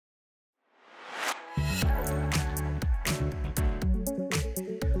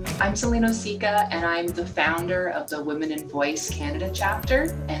I'm Selena Sika, and I'm the founder of the Women in Voice Canada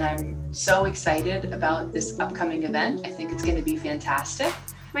chapter, and I'm so excited about this upcoming event. I think it's going to be fantastic.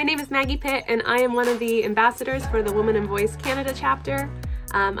 My name is Maggie Pitt, and I am one of the ambassadors for the Women in Voice Canada chapter.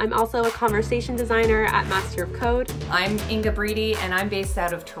 I'm also a conversation designer at Master of Code. I'm Inga Breedy, and I'm based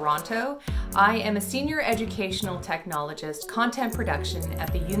out of Toronto. I am a senior educational technologist, content production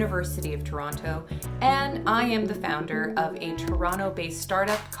at the University of Toronto, and I am the founder of a Toronto-based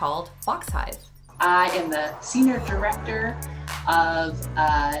startup called Foxhive. I am the senior director of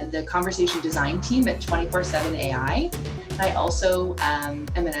the conversation design team at 24/7 AI. I also am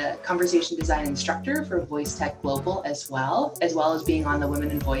a conversation design instructor for Voice Tech Global as well as being on the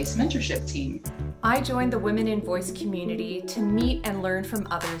Women in Voice mentorship team. I joined the Women in Voice community to meet and learn from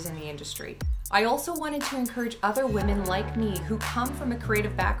others in the industry. I also wanted to encourage other women like me who come from a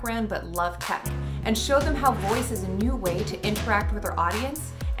creative background but love tech, and show them how voice is a new way to interact with our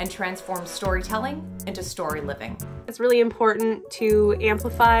audience and transform storytelling into story living. It's really important to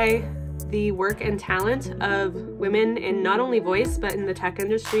amplify the work and talent of women in not only voice, but in the tech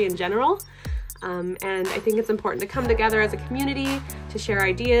industry in general. And I think it's important to come together as a community to share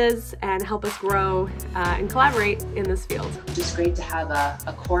ideas and help us grow and collaborate in this field. It's just great to have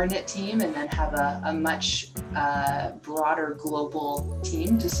a core knit team and then have a much broader global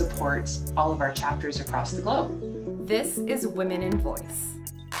team to support all of our chapters across the globe. This is Women in Voice.